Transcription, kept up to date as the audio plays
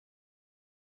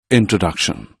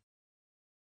Introduction.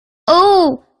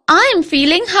 Oh, I'm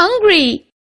feeling hungry.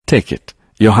 Take it.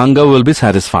 Your hunger will be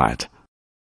satisfied.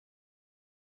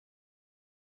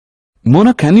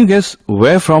 Mona, can you guess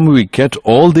where from we get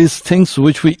all these things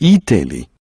which we eat daily?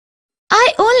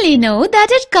 I only know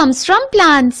that it comes from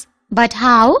plants. But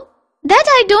how? That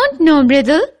I don't know,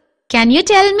 Bridle. Can you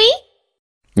tell me?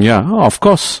 Yeah, of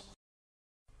course.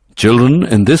 Children,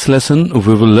 in this lesson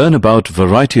we will learn about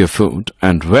variety of food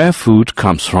and where food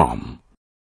comes from.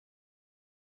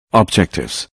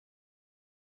 Objectives.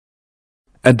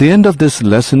 At the end of this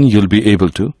lesson you'll be able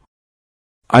to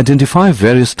identify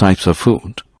various types of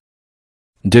food,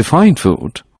 define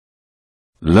food,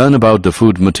 learn about the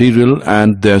food material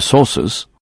and their sources,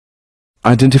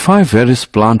 identify various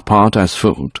plant parts as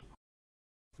food,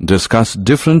 discuss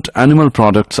different animal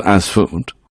products as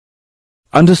food,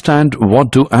 understand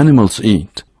what do animals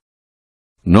eat,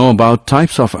 know about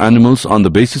types of animals on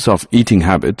the basis of eating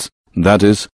habits, that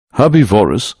is,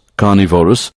 herbivorous,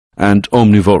 carnivorous and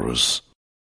omnivorous.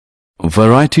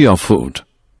 Variety of food.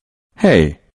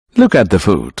 Hey, look at the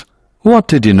food. What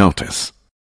did you notice?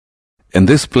 In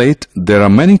this plate, there are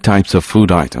many types of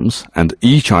food items and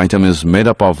each item is made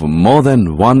up of more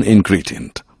than one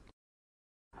ingredient.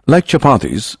 Like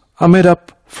chapatis are made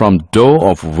up from dough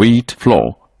of wheat,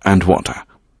 flour and water.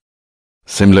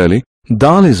 Similarly,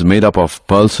 dal is made up of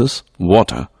pulses,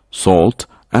 water, salt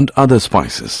and other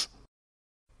spices.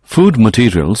 Food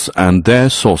materials and their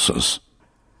sources.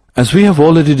 As we have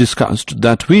already discussed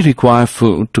that we require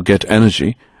food to get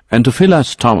energy and to fill our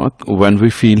stomach when we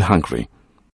feel hungry.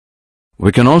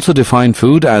 We can also define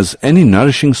food as any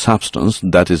nourishing substance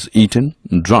that is eaten,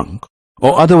 drunk,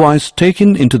 or otherwise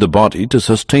taken into the body to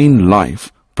sustain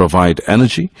life, provide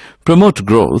energy, promote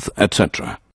growth,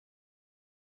 etc.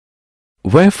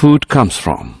 Where food comes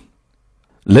from.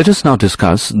 Let us now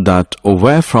discuss that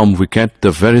where from we get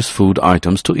the various food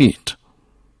items to eat.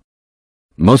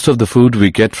 Most of the food we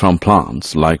get from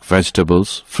plants like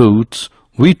vegetables, fruits,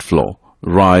 wheat flour,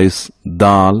 rice,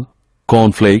 dal,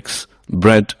 cornflakes,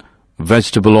 bread,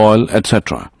 vegetable oil,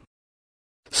 etc.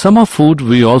 Some of food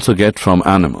we also get from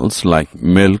animals like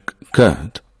milk,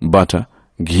 curd, butter,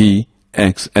 ghee,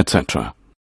 eggs, etc.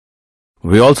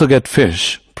 We also get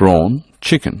fish, prawn,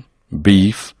 chicken,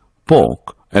 beef,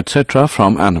 pork, etc.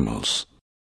 from animals.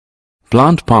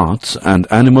 Plant parts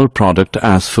and animal product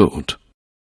as food.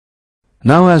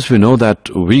 Now as we know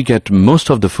that we get most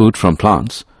of the food from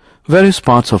plants, various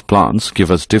parts of plants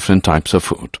give us different types of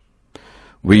food.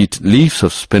 We eat leaves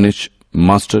of spinach,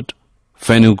 mustard,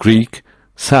 fenugreek,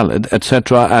 salad,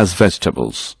 etc. as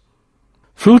vegetables.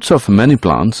 Fruits of many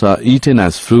plants are eaten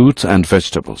as fruits and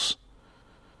vegetables.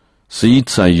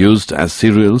 Seeds are used as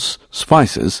cereals,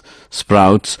 spices,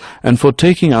 sprouts, and for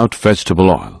taking out vegetable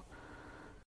oil.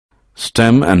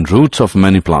 Stem and roots of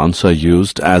many plants are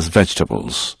used as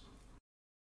vegetables.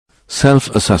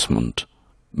 Self-assessment.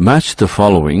 Match the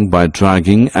following by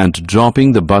dragging and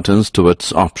dropping the buttons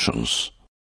towards options.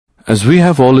 As we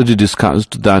have already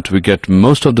discussed that we get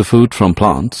most of the food from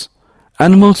plants,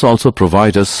 animals also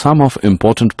provide us some of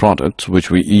important products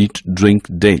which we eat, drink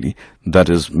daily, that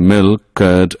is milk,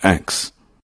 curd, eggs.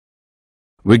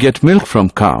 We get milk from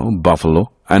cow,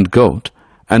 buffalo and goat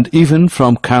and even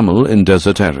from camel in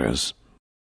desert areas.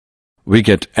 We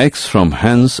get eggs from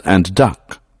hens and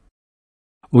duck.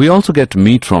 We also get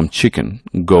meat from chicken,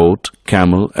 goat,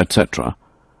 camel, etc.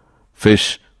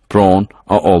 Fish, prawn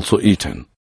are also eaten.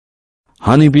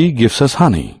 Honeybee gives us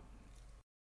honey.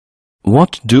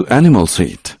 What do animals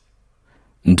eat?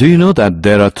 Do you know that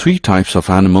there are 3 types of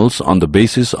animals on the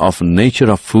basis of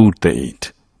nature of food they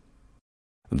eat?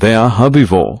 They are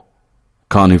herbivore,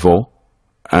 carnivore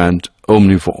and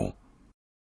omnivore.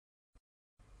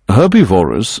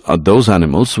 Herbivorous are those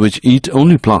animals which eat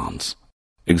only plants.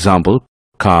 Example,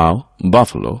 cow,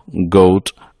 buffalo,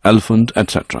 goat, elephant,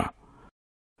 etc.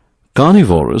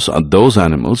 Carnivorous are those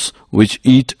animals which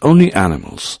eat only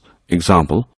animals.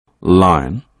 Example,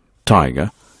 lion,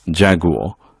 tiger,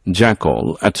 jaguar,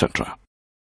 jackal, etc.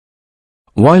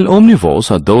 While omnivores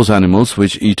are those animals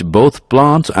which eat both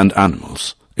plants and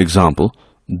animals. Example,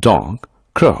 dog,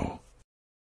 crow.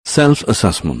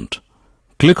 Self-assessment.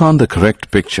 Click on the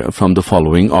correct picture from the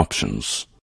following options.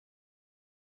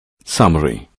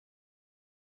 Summary.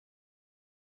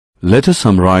 Let us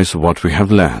summarize what we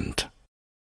have learned.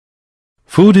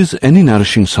 Food is any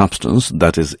nourishing substance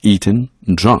that is eaten,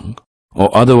 drunk,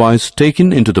 or otherwise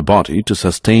taken into the body to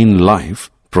sustain life,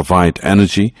 provide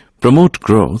energy, promote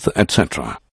growth,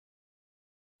 etc.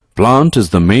 Plant is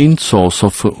the main source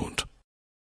of food.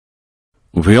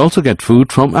 We also get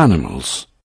food from animals.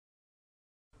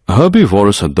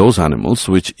 Herbivorous are those animals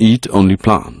which eat only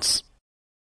plants.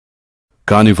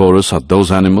 Carnivorous are those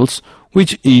animals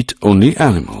which eat only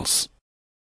animals,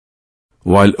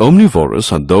 while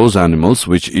omnivorous are those animals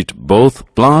which eat both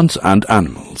plants and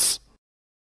animals.